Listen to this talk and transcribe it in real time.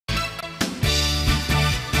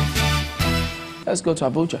Let's go to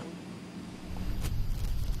Abuja.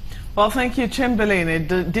 Well, thank you, Chamberlain.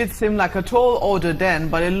 It did seem like a tall order then,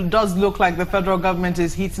 but it does look like the federal government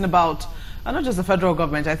is hitting about, not just the federal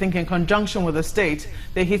government, I think in conjunction with the state,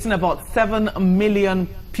 they're hitting about 7 million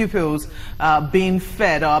pupils being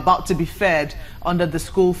fed or about to be fed under the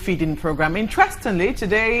school feeding program. Interestingly,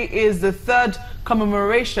 today is the 3rd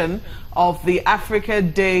commemoration of the Africa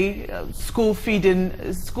Day school feeding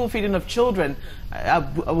of children. I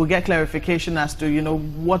will get clarification as to,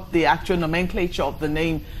 what the actual nomenclature of the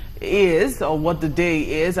name is, or what the day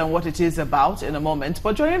is and what it is about in a moment.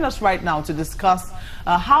 But joining us right now to discuss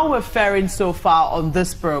how we're faring so far on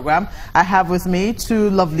this program, I have with me 2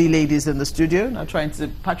 lovely ladies in the studio. Not trying to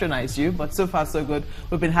patronize you, but so far so good.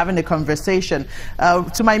 We've been having a conversation.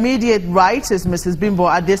 To my immediate right is Mrs. Bimbo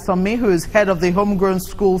Adesomi, who is head of the Homegrown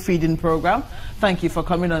School Feeding Program. Thank you for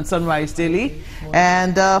coming on Sunrise Daily.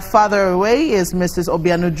 And farther away is Mrs.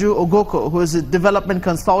 Obianuju Ogoko, who is a development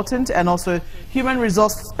consultant and also human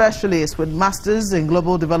resource specialist with masters in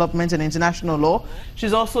global development and international law.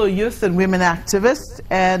 She's also a youth and women activist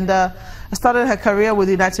and started her career with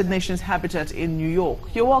the United Nations Habitat in New York.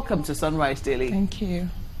 You're welcome to Sunrise Daily. Thank you.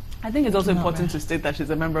 I think it's also important to state that she's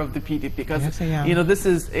a member of the PDP because, yes, I am. This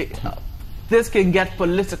is this can get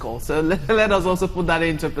political, so let us also put that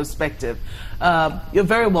into perspective. You're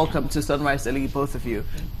very welcome to Sunrise Daily, both of you.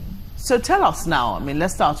 So tell us now,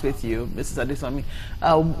 let's start with you, Mrs.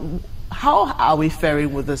 Adesomi. How are we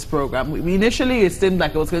faring with this program? Initially, it seemed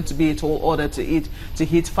like it was going to be a tall order to hit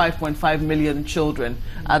 5.5 million children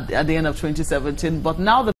at the end of 2017, but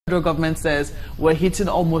now the federal government says we're hitting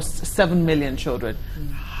almost 7 million children.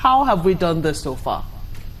 How have we done this so far?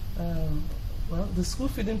 Well, the school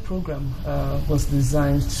feeding program was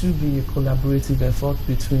designed to be a collaborative effort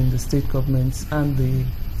between the state governments and the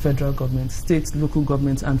federal government, state, local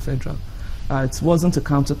governments and federal. It wasn't a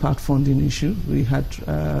counterpart funding issue. We had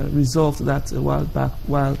resolved that a while back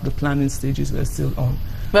while the planning stages were still on.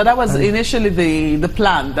 But that was initially the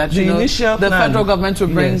plan, that the federal government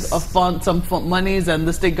would bring some monies and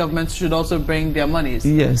the state government should also bring their monies.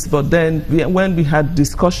 Yes, but then when we had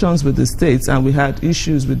discussions with the states and we had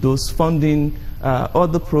issues with those funding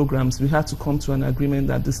other programs, we had to come to an agreement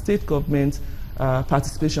that the state government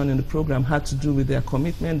participation in the program had to do with their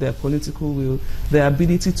commitment, their political will, their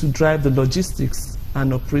ability to drive the logistics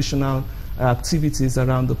and operational activities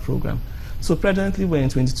around the program. So presently we're in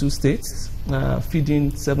 22 states,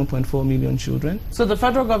 feeding 7.4 million children. So the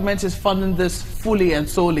federal government is funding this fully and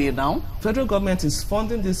solely now? Federal government is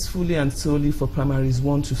funding this fully and solely for primaries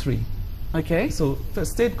 1 to 3. Okay. So the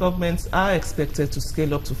state governments are expected to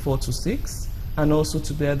scale up to 4 to 6 and also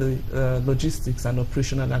to bear the logistics and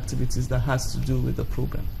operational activities that has to do with the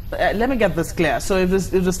program. Let me get this clear. So if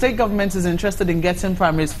the state government is interested in getting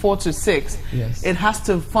primaries 4 to 6, yes, it has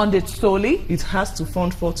to fund it solely? It has to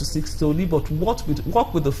fund 4 to 6 solely, but work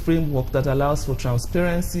with the framework that allows for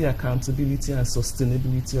transparency, accountability and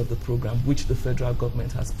sustainability of the program, which the federal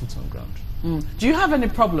government has put on ground. Do you have any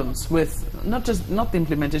problems with not the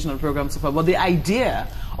implementation of the program so far, but the idea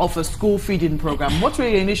of a school feeding program? What were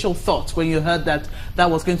your initial thoughts when you heard that that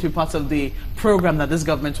was going to be part of the program that this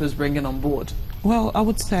government was bringing on board? Well, I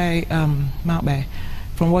would say, Mabe,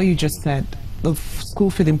 from what you just said, the school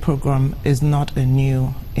feeding program is not a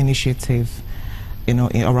new initiative,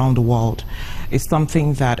 around the world. It's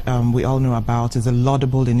something that we all know about. It's a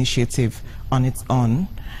laudable initiative on its own.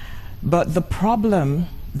 But the problem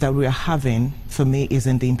that we are having, for me, is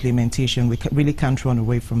in the implementation. We really can't run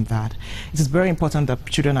away from that. It is very important that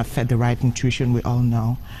children are fed the right nutrition, we all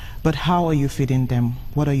know. But how are you feeding them?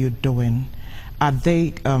 What are you doing? Are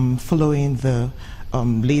they following the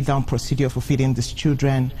laid down procedure for feeding these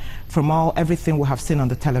children? From everything we have seen on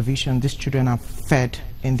the television, these children are fed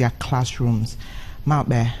in their classrooms.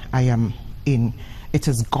 Mabe, it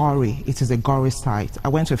is gory. It is a gory sight. I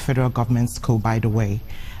went to a federal government school, by the way,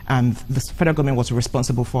 and the federal government was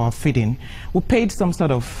responsible for our feeding. We paid some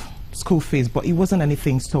sort of school fees, but it wasn't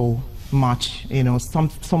anything so much,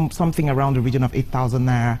 something around the region of 8,000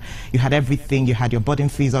 naira. You had everything, you had your boarding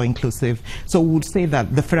fees all inclusive. So we would say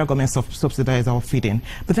that the federal government subsidized our feeding.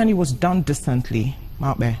 But then it was done decently.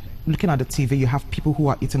 Out there, looking at the TV, you have people who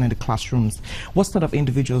are eating in the classrooms. What sort of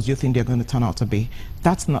individuals do you think they're going to turn out to be?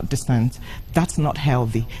 That's not decent. That's not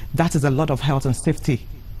healthy. That is a lot of health and safety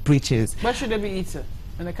breaches. Where should they be eating?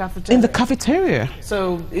 In the cafeteria? In the cafeteria.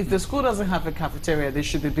 So if the school doesn't have a cafeteria, they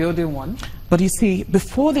should be building one? But you see,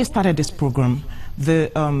 before they started this program,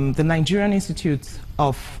 the Nigerian Institute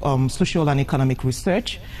of Social and Economic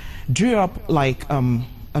Research drew up like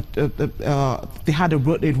they had a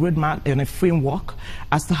roadmap and a framework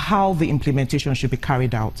as to how the implementation should be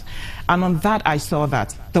carried out. And on that, I saw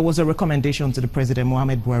that there was a recommendation to the President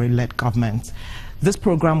Mohamed Buhari-led government. This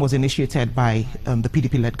program was initiated by the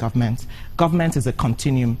PDP-led government. Government is a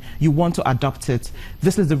continuum. You want to adopt it.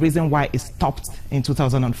 This is the reason why it stopped in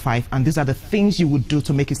 2005, and these are the things you would do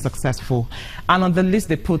to make it successful. And on the list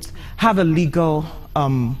they put, have a legal,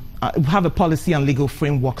 have a policy and legal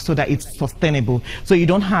framework so that it's sustainable. So you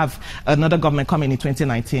don't have another government come in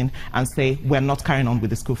 2019 and say, we're not carrying on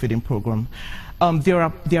with the school feeding program. There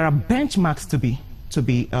are benchmarks to be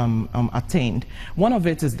attained. One of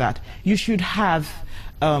it is that you should have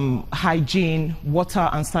hygiene, water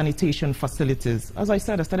and sanitation facilities. As I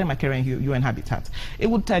said, I studied my career in UN Habitat. It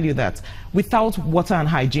would tell you that without water and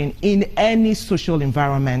hygiene in any social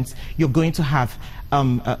environment, you're going to have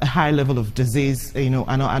a high level of disease,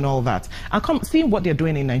 and all that. And seeing what they're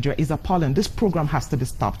doing in Nigeria is appalling. This program has to be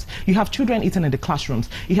stopped. You have children eating in the classrooms.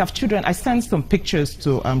 You have children, I sent some pictures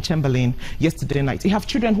to Chamberlain yesterday night. You have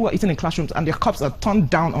children who are eating in classrooms and their cups are turned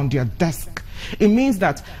down on their desk. It means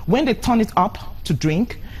that when they turn it up to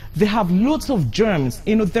drink, they have loads of germs.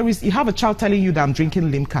 You have a child telling you that I'm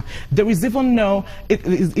drinking Limca. There is even no,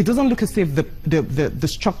 it doesn't look as if the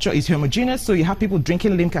structure is homogeneous. So you have people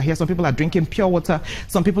drinking Limca here. Some people are drinking pure water.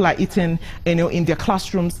 Some people are eating, in their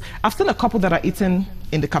classrooms. I've seen a couple that are eating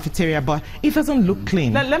in the cafeteria, but it doesn't look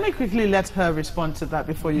clean. Let me quickly let her respond to that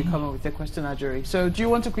before you come up with your question, Ajuri. So do you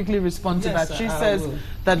want to quickly respond to that? She says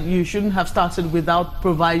that you shouldn't have started without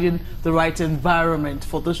providing the right environment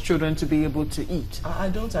for those children to be able to eat. I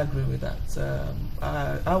don't agree with that.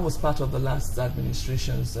 I was part of the last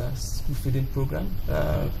administration's school feeding program,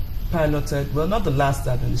 piloted, well, not the last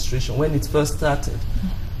administration, when it first started.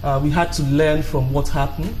 We had to learn from what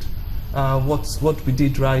happened, what we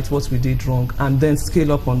did right, what we did wrong, and then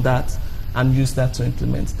scale up on that and use that to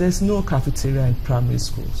implement. There's no cafeteria in primary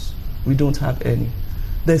schools. We don't have any.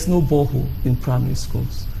 There's no borehole in primary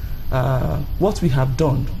schools. What we have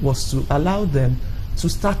done was to allow them to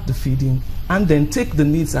start the feeding and then take the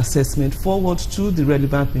needs assessment forward to the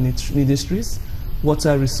relevant ministries,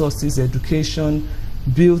 water resources, education,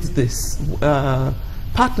 build this.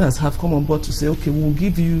 Partners have come on board to say, okay, we'll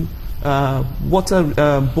give you water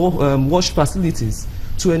wash facilities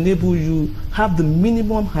to enable you have the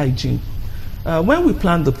minimum hygiene. When we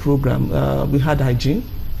planned the program, we had hygiene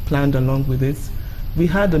planned along with it. We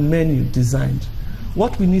had a menu designed.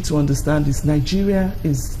 What we need to understand is Nigeria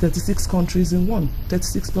is 36 countries in one,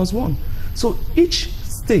 36 plus one. So each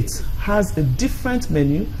state has a different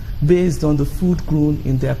menu based on the food grown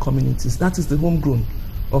in their communities. That is the homegrown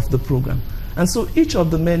of the program. And so each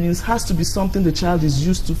of the menus has to be something the child is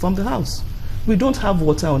used to from the house. We don't have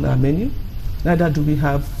water on our menu, neither do we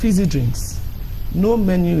have fizzy drinks. No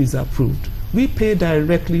menu is approved. We pay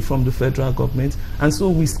directly from the federal government, and so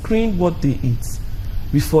we screen what they eat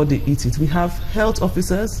before they eat it. We have health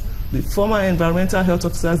officers, the former environmental health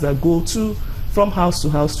officers that go from house to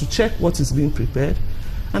house to check what is being prepared.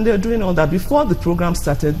 And they're doing all that. Before the program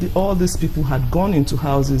started, all these people had gone into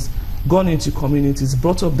houses, gone into communities,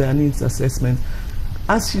 brought up their needs assessment.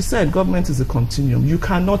 As she said, government is a continuum. You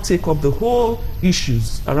cannot take up the whole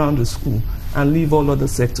issues around the school and leave all other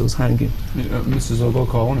sectors hanging. Mrs.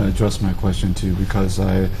 Ogoko, I want to address my question to you because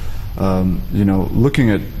looking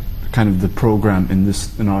at kind of the program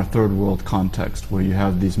in our third world context, where you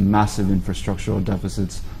have these massive infrastructural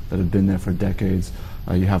deficits that have been there for decades.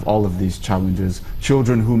 You have all of these challenges,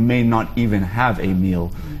 children who may not even have a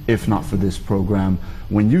meal if not for this program.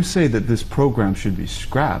 When you say that this program should be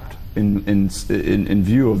scrapped in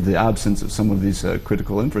view of the absence of some of these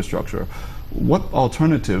critical infrastructure, what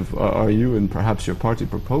alternative are you and perhaps your party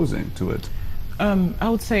proposing to it? I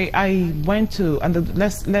would say I went to, and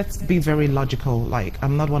let's be very logical. Like,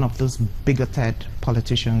 I'm not one of those bigoted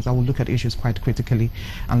politicians. I will look at issues quite critically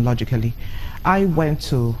and logically. I went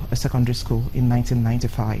to a secondary school in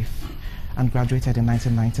 1995 and graduated in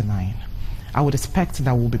 1999. I would expect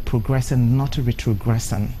that we'll be progressing, not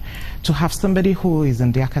retrogressing. To have somebody who is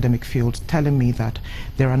in the academic field telling me that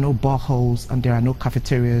there are no boreholes and there are no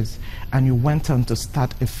cafeterias, and you went on to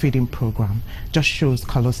start a feeding program, just shows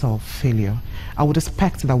colossal failure. I would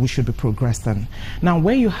expect that we should be progressing. Now,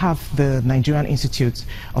 where you have the Nigerian Institute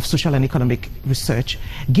of Social and Economic Research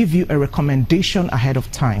give you a recommendation ahead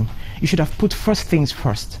of time, you should have put first things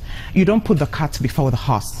first. You don't put the cart before the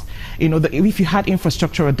horse. If you had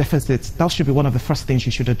infrastructural deficits, that should be one of the first things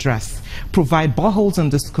you should address. Provide boreholes in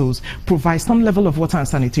the schools, provide some level of water and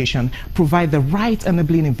sanitation, provide the right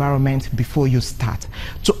enabling environment before you start.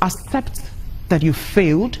 To accept that you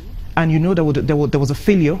failed and you know there was a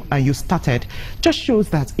failure and you started, just shows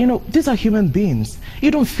that, you know, these are human beings. You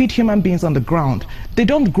don't feed human beings on the ground. They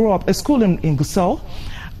don't grow up. A school in Gusau,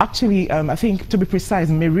 actually, I think, to be precise,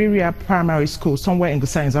 Meriria Primary School, somewhere in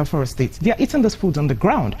Gusau in Zamfara State, they are eating this food on the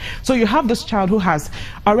ground. So you have this child who has,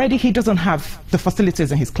 already he doesn't have the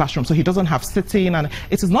facilities in his classroom, so he doesn't have sitting, and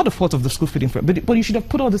it is not the fault of the school feeding, but you should have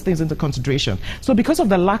put all these things into consideration. So because of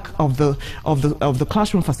the lack of the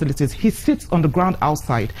classroom facilities, he sits on the ground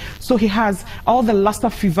outside. So he has all the Lassa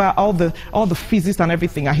fever, all the physics and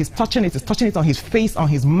everything, and he's touching it on his face, on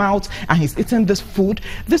his mouth, and he's eating this food.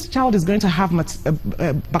 This child is going to have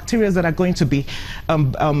bacteria that are going to be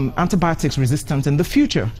antibiotics resistant in the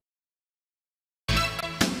future.